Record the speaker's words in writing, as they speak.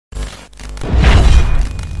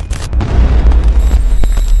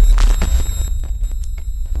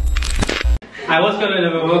Hi, what's going on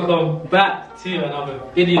everyone? Welcome back to another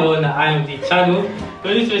video on the IMD channel. If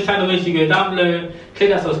you're new to this channel, make sure you go down below, click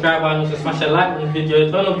that subscribe button, also smash a like on the video,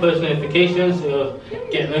 turn on post notifications so you'll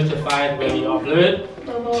get notified when we upload.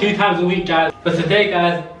 2 times a week, guys. But today,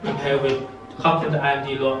 guys, I'm here with a couple of the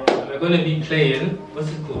IMD lot, and we're going to be playing, what's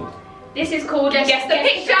it called? This is called Guess the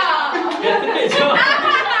Picture! Guess the Picture!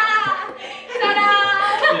 Ta-da!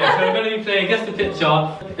 Yeah, so we're going to be playing Guess the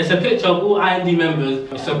Picture. It's a picture of all IMD members.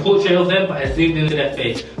 It's a portrait of them, but it's zoomed into their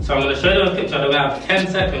face. So I'm going to show them a picture. They're going to have 10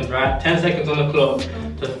 seconds, right? 10 seconds on the clock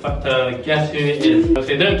to guess who it is. If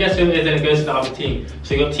they don't guess who it is, then it goes to the other team.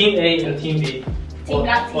 So you got Team A and Team B. Team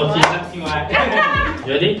Black, Team Team Black, Team White.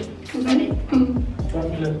 You ready? Ready.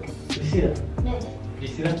 Look. Do you see that? No. Do you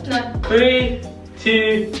see that? No. 3,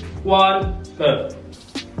 2, 1, go.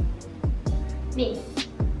 Me.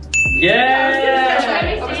 Yeah!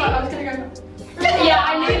 I was gonna go. Yeah, I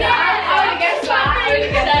knew that. I would have guessed that. I would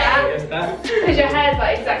have guessed that. Because your hair's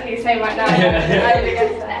like exactly the same right now. I would have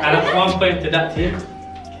guessed that. And that's 1 point to that team.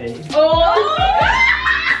 Okay. Oh!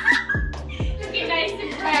 Looking nice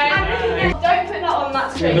and proud. Don't put that on that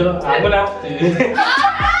screen. I'm gonna have to.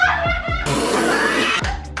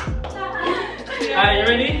 Alright, you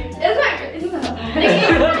ready? Isn't that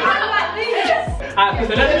Alright,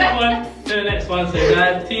 so let's move on to the next one. So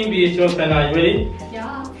guys, Team B is your turn now. You ready?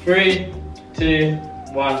 Yeah. 3, 2,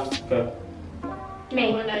 1, go. Me.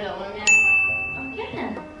 I know that one, yeah. Oh,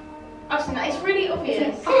 yeah. I've seen that. It's really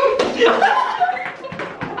obvious.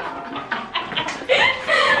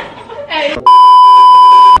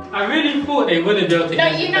 I really thought they wouldn't be able to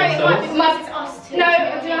guess it themselves. It might be us too. No,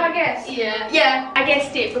 do you know I guess? Yeah. Yeah, I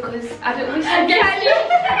guessed it because I don't know. I guessed it.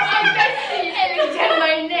 Every time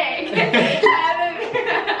my neck.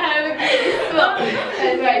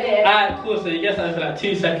 Alright, cool. So you guessed that for like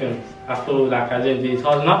 2 seconds. I feel like I didn't do it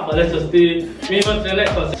hard enough, but let's just move on to the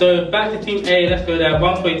next one. So back to Team A, let's go there,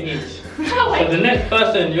 1 point each. So the next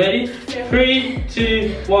person, you ready? Yeah. 3,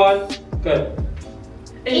 2, 1, go.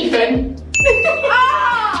 Ethan.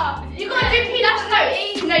 Ah! You gotta do P.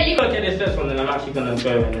 No, you gotta get this first one, then I'm actually gonna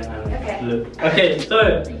go in and okay. Look. Okay,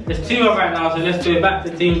 so there's 2 up right now, so let's go back to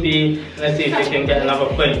Team B and let's see if we can get another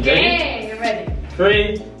point. Ready? Yeah, you're ready.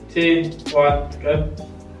 3, 2, 1, go.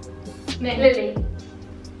 Me. Lily.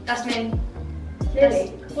 That's me.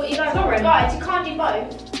 Lily. What you going for? Guys, you can't do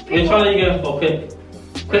both. Which one are you going for? Quick.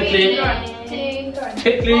 Quickly. 3, 2,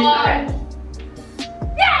 Quickly. 1.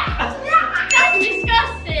 Yeah! That's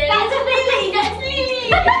disgusting. That's Lily. That's Lily.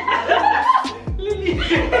 Lily.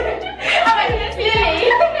 That's Lily.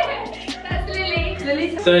 That's Lily. Lily.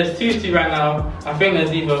 So it's 2-2 right now. I think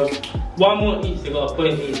there's either 1 more each, they got a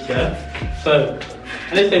point each, yeah? So,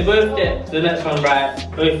 and if they both get the next one right,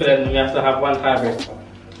 both of them, then we have to have 1 tiebreaker.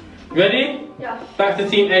 Ready? Yeah. Back to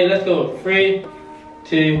Team A, let's go. 3,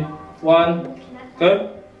 2, 1, go.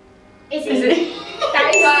 Is it?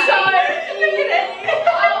 That is so. Look at it.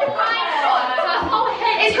 Oh my god. Her whole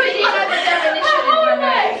head. It's because you know the definition in her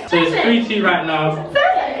neck. So it's 3-2 right now.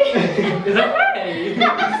 Is that right?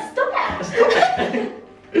 Stop it.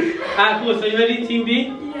 Alright, cool. So you ready, Team B?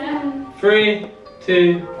 Yeah. 3,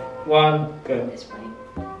 2, 1, go. This way.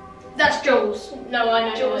 That's Jules. No, I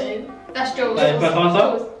know. Jules. That's Jules. That is first answer?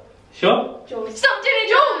 Jules. Sure? Jules. Stop doing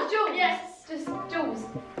Jules. Jules. Yes. Just Jules.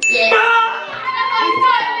 Yeah.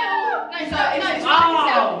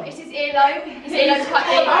 No, it's his earlobe. His earlobe's quite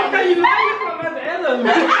big. How can you lie about my earlobe?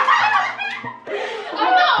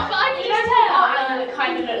 I'm not, but I can tell. It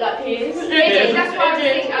kind of look like his. That's why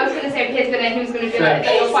I was going to say his, but then he was going to do like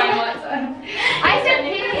your final answer. I said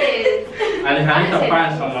his. I need to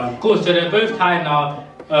find someone. Cool, so they're both tied now.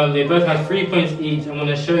 They both have 3 points each. I'm going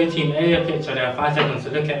to show Team A a picture. They have 5 seconds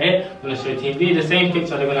to look at it. I'm going to show Team B the same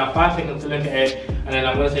picture. They're going to have 5 seconds to look at it. And then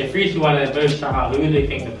I'm going to say 3, 2, 1, and they both shout out who they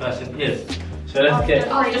think the person is. So let's get...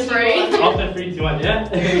 After 3. After 3, 2, 1, yeah?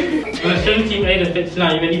 I'm going to show Team A the picture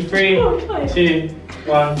now. You ready? 3, 2,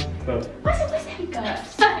 1, go. What's it go?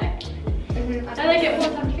 I don't get more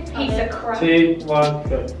time to get piece of crap. 2, 1,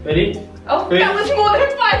 go. Ready? Oh, 3. that was more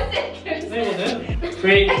than 5 seconds. No, it wasn't.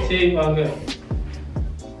 3, 2, 1, go.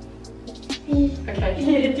 Okay.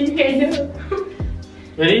 Yeah, do you know?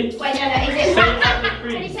 Ready? Wait, no, is it Say it after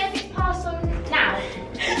 3. Can you say if it's passed on now?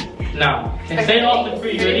 Now. Okay, say it after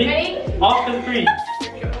 3. Ready? After 3.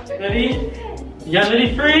 Ready? Yeah, ready?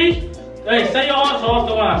 3. Hey, say your answer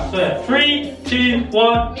after 1, I swear. 3, 2,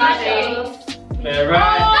 1. Magic. Very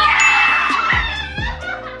right.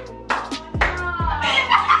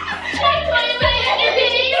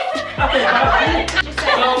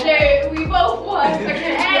 No, we both won.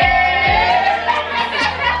 Okay.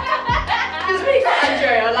 Just make it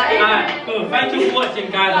Andrea, like. Alright, cool. thank you for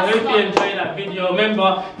watching, guys. I hope you enjoyed that video.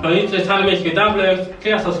 Remember, if you're new to the channel, make sure you go down below, click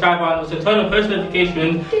that subscribe button, also turn on post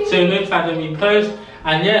notifications so you're notified when we post.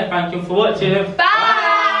 And yeah, thank you for watching. Bye.